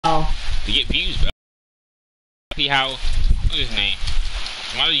now. To get views, bro. See how, what's his name?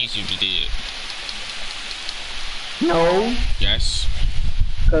 Some other YouTubers did it. No. Yes.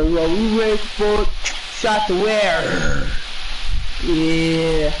 Cause we wait for shot to wear.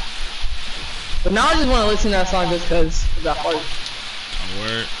 Yeah. But now I just want to listen to that song just cause of that part.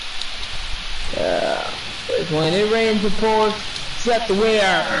 Word. Yeah. Cause when it rains, it pours, shot to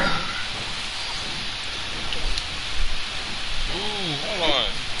wear. Ooh, hold on.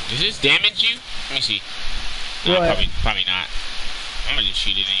 Does this damage you? Let me see. No, What? probably not. I'm gonna just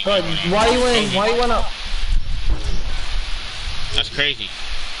shoot it anyway. But why you wanna? That's crazy.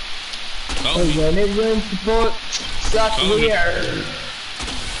 Go. Cause when it rains, it pours, shot to wear.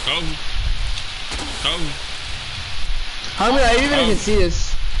 Go. Go. How many? I even can see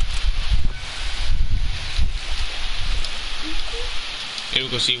this. Here we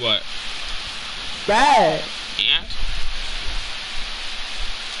go see what? Bad. Yeah.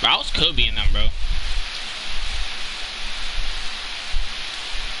 Mouse could be in them, bro.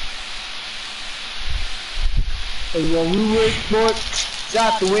 Cause when we wait for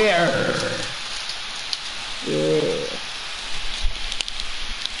shot to wear. Yeah.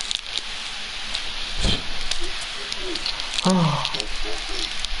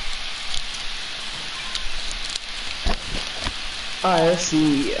 Alright, let's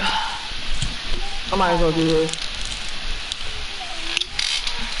see. I might as well do this.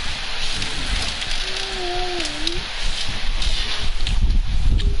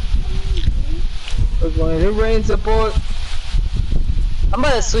 Cause when it rains support, I'm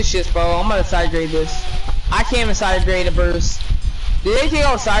about to switch this, bro. I'm about to side grade this. I can't even side grade a burst. Did they take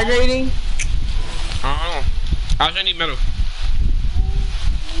out side grading? I just need metal.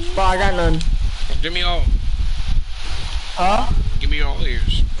 Bro, I got none. Give me all. Huh? Give me all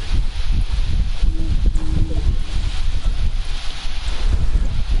ears.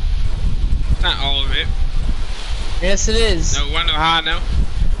 Not all of it. Yes, it is. No, wanna know how I know?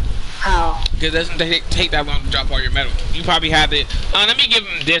 How? Because it doesn't take that long to drop all your metal. You probably had it. Let me give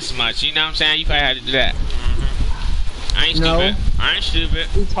him this much. You know what I'm saying? You probably had to do that. I ain't stupid. I ain't stupid.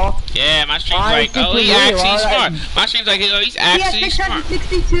 We talk. Yeah, my stream's like, oh, he's actually smart. My stream's like, oh, he's actually smart.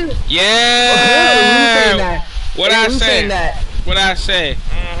 662. Yeah. What I say? What I say?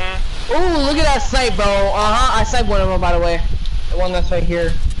 Ooh, look at that snipe, bro. I sniped one of them, by the way. The one that's right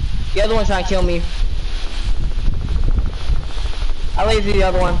here. The other one's trying to kill me. I laid the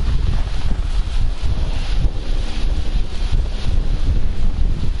other one.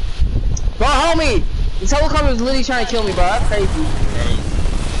 Bro, help me! This helicopter is literally trying to kill me, bro. That's crazy.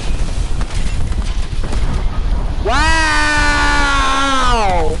 Wow!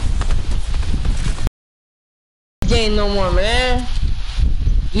 Game no more, man.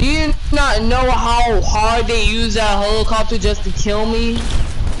 Do you not know how hard they use that helicopter just to kill me?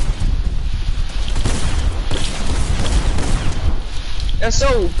 That's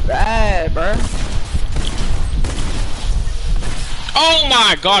so bad, bro. Oh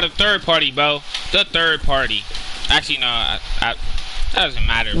my god, the third party, bro. The third party. Actually, no, that doesn't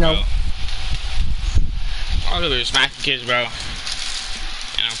matter, bro. All of it is smacking kids, bro.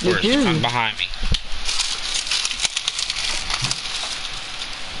 And of course, he comes behind me.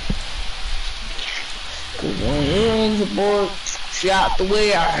 When the boy shot the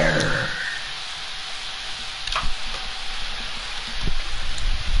way out here.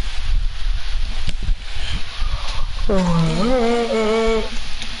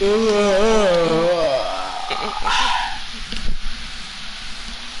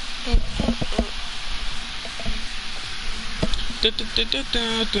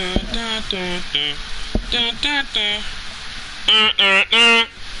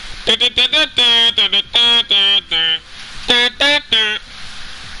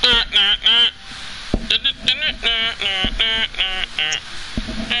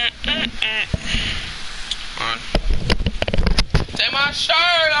 Take my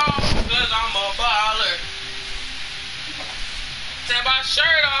shirt off, cause I'm a baller. Take my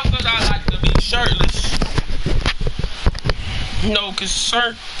shirt off, cause I like to be shirtless. No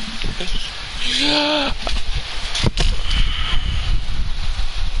concern.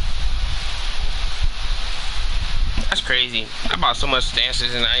 That's crazy. I bought so much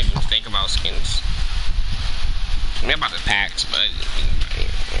stances and I didn't even think about skins. I mean, about the packs, but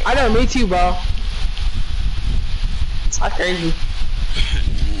I know, me too, bro. That's crazy.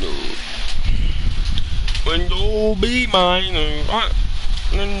 No. When you'll be mine, and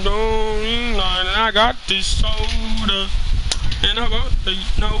I got this soda, and I got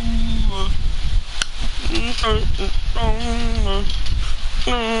this Nova.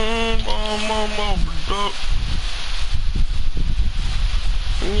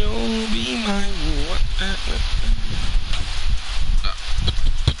 You'll be mine.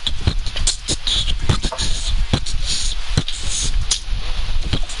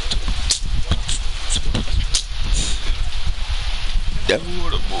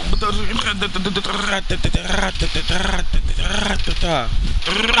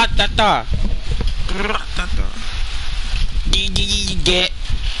 Get.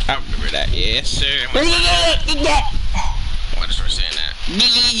 I remember that. Yes, sir. I'm gonna start saying that.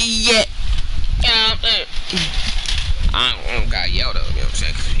 Yeah. I don't got yelled at, you know what I'm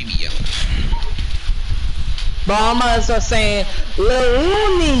saying? Cause he be yelling. But I'm gonna start saying,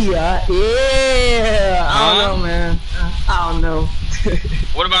 Leonia. Yeah. I don't know, man. I don't know.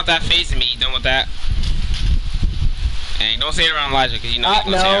 What about that face of me? You done with that? Hey, don't say it around Elijah, cause you know he's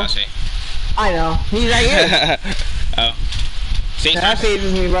gonna say what I say. I know. He's right here. Oh. Say that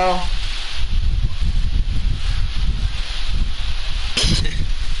phases me, bro.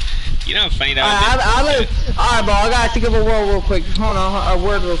 You know how funny that was? Alright, bro, I gotta think of a word real quick. Hold on, a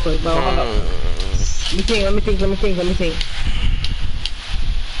word real quick, bro. Hold on. Let me think.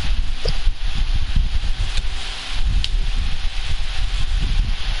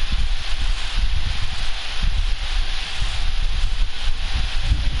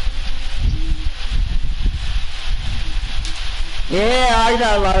 Yeah, I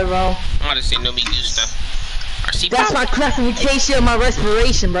got a lot of, bro. I'm about to say no me do stuff. That's my classification of my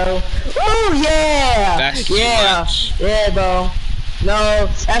respiration, bro. Oh yeah! That's too much. Yeah, bro. No,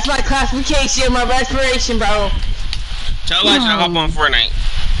 that's my classification of my respiration, bro. Tell Elijah to hop on Fortnite.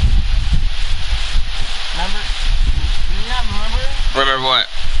 Remember? Do you not remember? Remember what?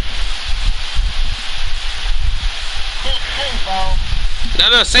 Bro.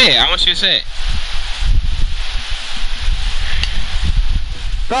 No, say it. I want you to say it.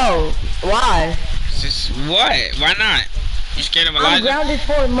 Bro, why? Just what? Why not? You scared of Elijah? I'm grounded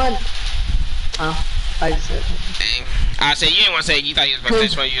for a month. Oh, I just said. Dang. I said you didn't want to say it. You thought you was about to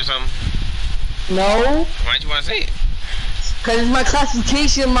say you or something. No. Why'd you want to say it? Cause it's my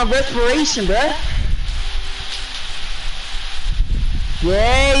classification of my respiration, bruh.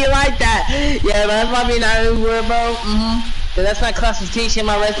 Yeah, you like that? Yeah, that's probably not a word, bro. Yeah, that's my classification of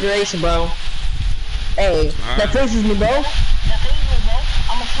my respiration, bro. Hey, that faces me, bro.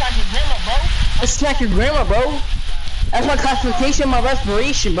 I'ma smack your grandma, bro. I'ma smack your grandma, bro. That's my classification, my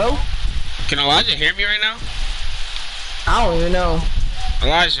respiration, bro. Can Elijah hear me right now? I don't even know.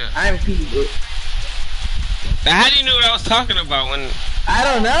 Elijah. I repeated it. Now, how do you know what I was talking about when? I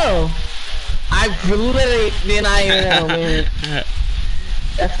don't know. I literally did not even know, man.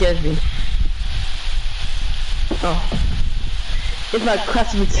 That scares me. Oh. It's my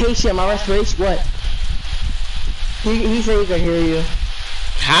classification, my respiration. What? He said he could hear you.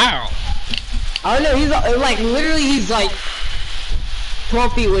 How? I don't know, he's like, literally he's like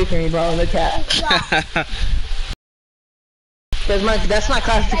 12 feet away from me, bro, the cat. That's my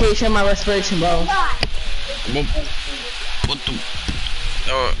classification, my respiration, bro. What the?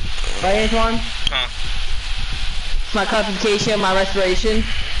 Right, Antoine? Huh? It's my classification, my respiration.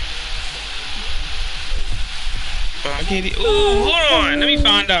 Oh, I can't. Ooh, hold on, let me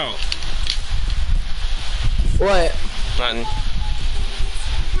find out. What? Nothing.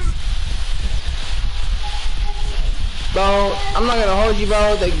 Bro, I'm not gonna hold you,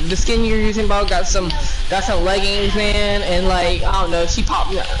 bro. The skin you're using, bro, got some leggings, man, and like I don't know, she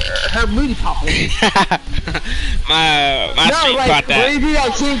popped her booty popping. my street like, caught that. When you do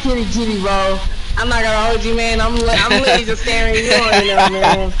that kitty, bro, I'm not gonna hold you, man. I'm literally just staring at you,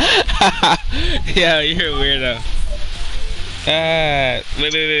 man. Yeah, you're a weirdo. Wait,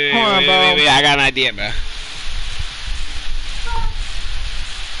 I got an idea, bro.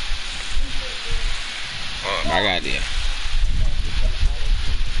 Oh, I got an idea.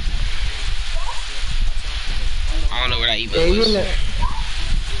 I don't know where that even was.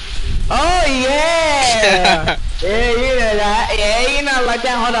 Oh yeah! Yeah, you know that. Yeah, you know like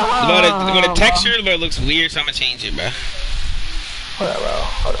that. Hold on. The texture but it looks weird, so I'm gonna change it, bro. Hold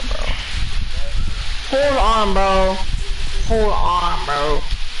on, bro. Hold on, bro.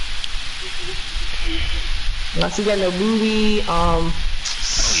 Unless you got no booty,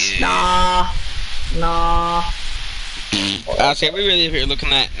 yeah. Nah. I'll say we really here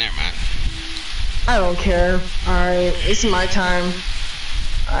looking at. Never mind. I don't care. Alright, it's my time.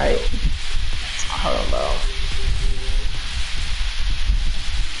 Alright. Hold on, bro.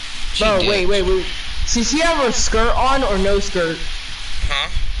 Bro, wait. Does she have her skirt on or no skirt? Huh?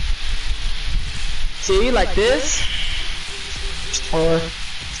 See, like this? Or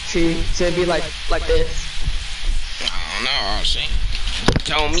should be like this? I don't know, I'll see.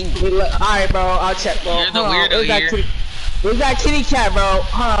 Tell me. Alright, bro, I'll check, bro. You're the weirdo here. Where's that kitty cat, bro?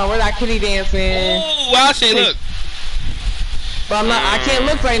 Huh? Where's that kitty dancing? Ooh, wow, say look. But I'm not. I can't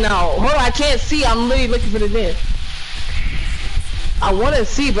look right now. Hold on, I can't see. I'm literally looking for the dance. I want to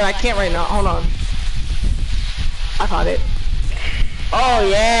see, but I can't right now. Hold on. I found it. Oh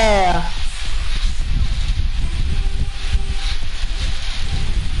yeah.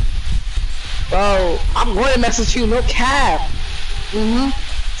 Bro, I'm going to mess with you. No cap.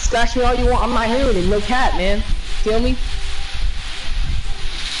 Scratch me all you want. I'm not hearing it. No cap, man. Feel me?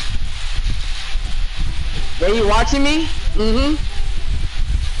 Are you watching me?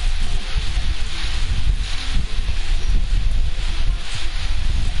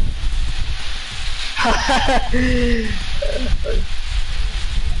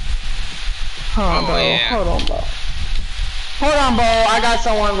 Hold on, bro. Yeah. Hold on, bro. Hold on, bro. I got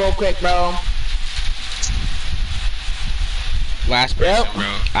someone real quick, bro. Last person,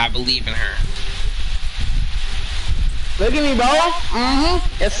 bro. I believe in her. Look at me, bro.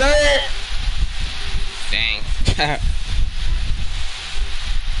 Yes, sir. Dang.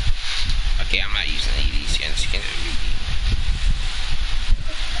 Okay, I'm not using any of these skins.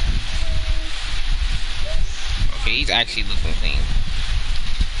 Okay, he's actually looking clean.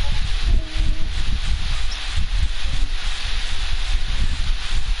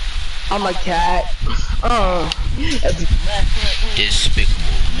 I'm a cat.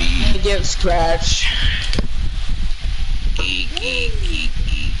 Despicable me. Get scratched.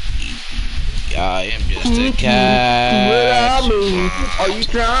 I am just a cat. Are you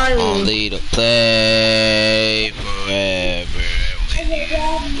trying? Only to play forever with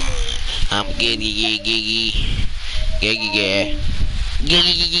you. I'm giggy.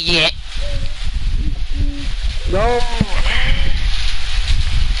 No.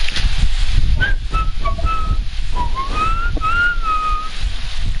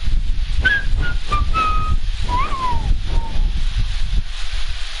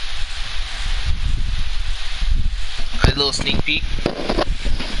 A little sneak peek.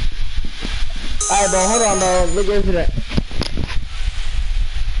 Alright, bro, hold on, bro. Look into that.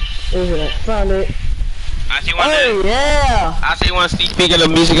 Internet. Found it. I see one. Oh, yeah. I see one sneak peek of the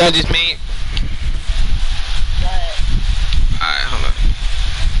music I just made. Alright, hold on.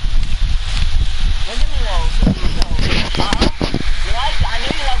 Look at me, though. You like, I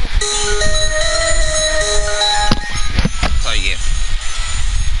know you like it. That's all you get.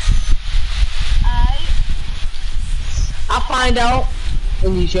 I'll find out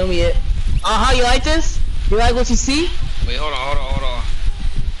when you show me it. How you like this? You like what you see? Wait, hold on.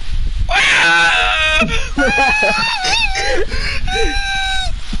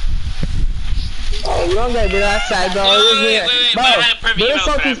 Oh, you don't gotta do that side, bro. Wait, Bro, there's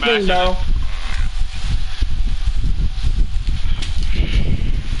something thing, bro.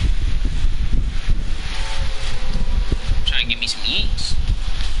 Trying to give me some eats.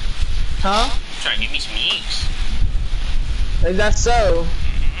 Huh? Trying to give me some eats. Is that so?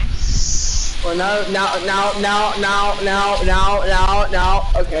 Well, now,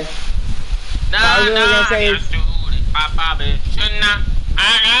 okay.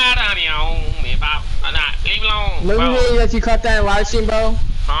 Let me hear that you caught that in live stream, bro.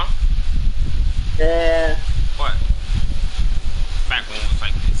 Huh? Yeah. What? Back when it was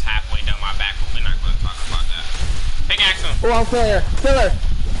like it's halfway down my back, but we're not going to talk about that. Hey, Jackson. Oh, I'm killer.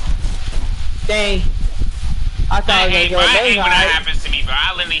 Dang. I thought I hate when that high. happens to me, bro.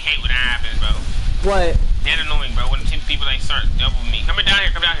 I literally hate when that happens, bro. What? Dead annoying, bro. When people like start doubling me. Come down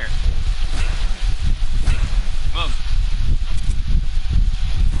here. Move.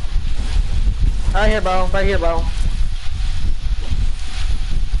 Right here, bro.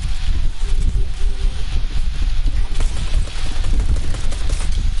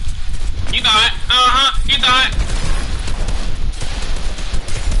 You thought? You thought?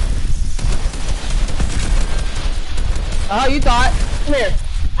 Oh, you thought? Come here.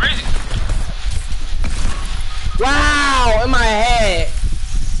 Where is it? Wow, in my head.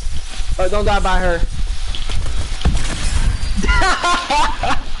 Oh, don't die by her.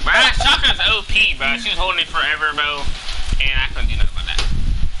 Bro, that shotgun's OP, bro. She was holding it forever, bro. And I couldn't do nothing about that.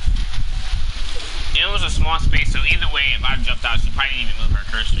 And it was a small space, so either way, if I jumped out, she probably didn't even move her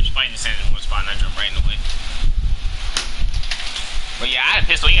cursor. She probably just sat in one spot and I jumped right in the way. But yeah, I had a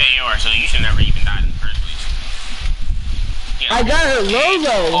pistol, you got an AR, so you should never even die in the first place. Yeah, I got her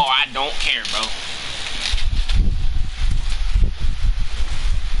logo. Oh, I don't care, bro.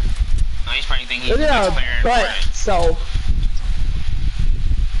 No, he's probably thinking he's the best player in but so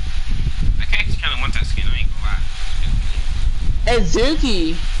I actually kind of want that skin, I ain't gonna lie. it's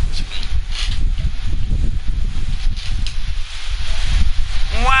Zuki.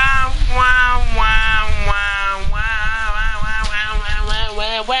 Wow, wow, wow, wow, wow, wow,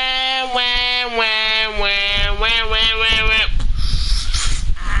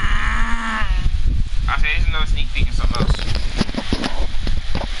 I say there's another sneak peek of something else.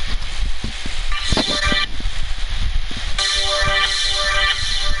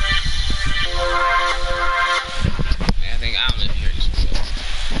 Yeah, I don't know if you heard this before.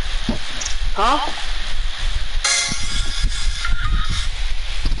 Huh?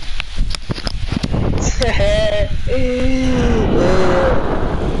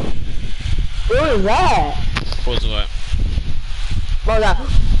 What is that? What's what? What was that?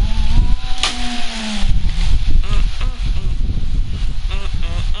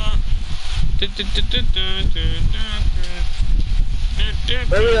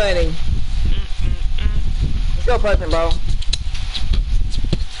 Where are we landing? Let's go, Preston, bro.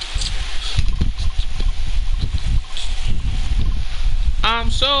 I'm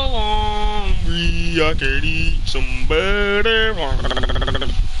so hungry, I could eat some butter.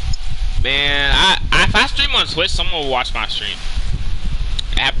 Man, if I stream on Twitch, someone will watch my stream.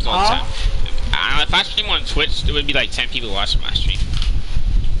 It happens all the time. If I stream on Twitch, there would be like 10 people watching my stream.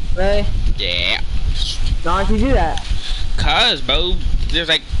 Really? Yeah. Why don't you do that? Cause, bro, there's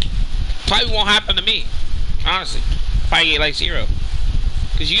like, probably won't happen to me. Honestly. If I get like 0.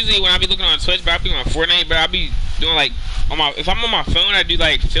 Cause usually when I be looking on Twitch, but I be on Fortnite, but I be doing like, if I'm on my phone, I do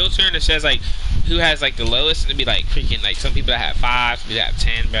like filter and it says like, who has like the lowest, and it'd be like freaking like some people that have 5, some people that have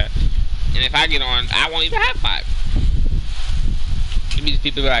 10, but, and if I get on, I won't even have 5. It means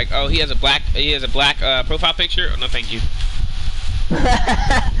people be like, oh, he has a black profile picture. Oh, no, thank you.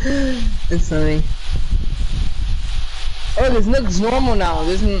 It's funny. Oh, this looks normal now.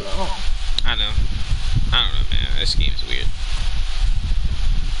 This is. Oh. I know. I don't know, man. This game's weird.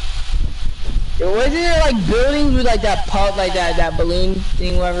 Wasn't there like buildings with like that pub, like that balloon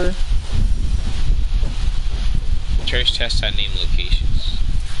thing, whatever? Church test at name locations.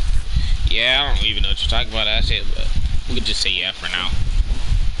 Yeah, I don't even know what you're talking about. I say, but we could just say yeah for now.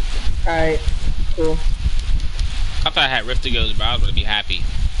 Alright, cool. I thought I had Rift to go, but I was gonna be happy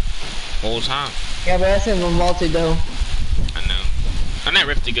the whole time. Yeah, but that's in vaulted though. I know. I'm not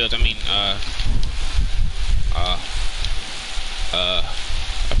Rift to go. I mean, I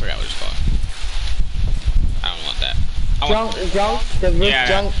forgot what it's called. I don't want that. Junk, the rift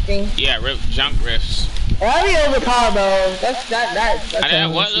junk thing. Yeah, junk rifts. That'd be overpowered, bro. That's I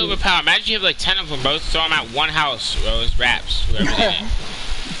know, what overpowered? Imagine you have like 10 of them, both throw them at one house, bro. It's raps, whoever's in it.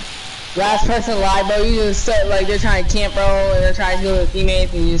 Last person live, bro. You just start like they're trying to camp, bro, and they're trying to kill their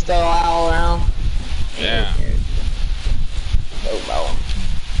teammates, and you just throw all around. Yeah. Oh, bro.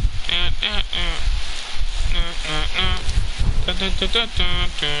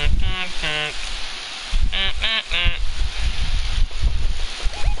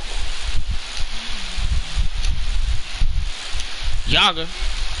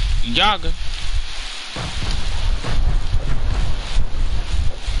 Yaga.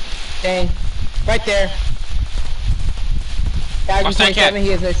 Dang. Right there. What's that cat? He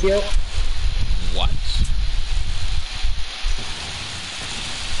has no shield. What?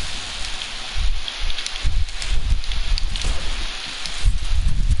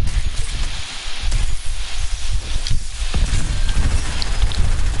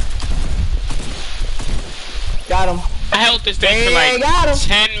 Got him. I held this thing for like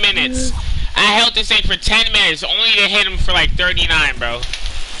 10 minutes. I held this thing for 10 minutes only to hit him for like 39, bro.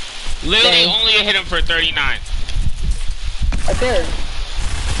 Literally only to hit him for 39. Right there.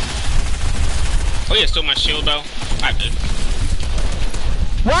 Oh yeah, still my shield though. I did.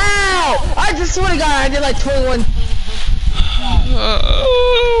 Wow! I just swear to God, I did like 21.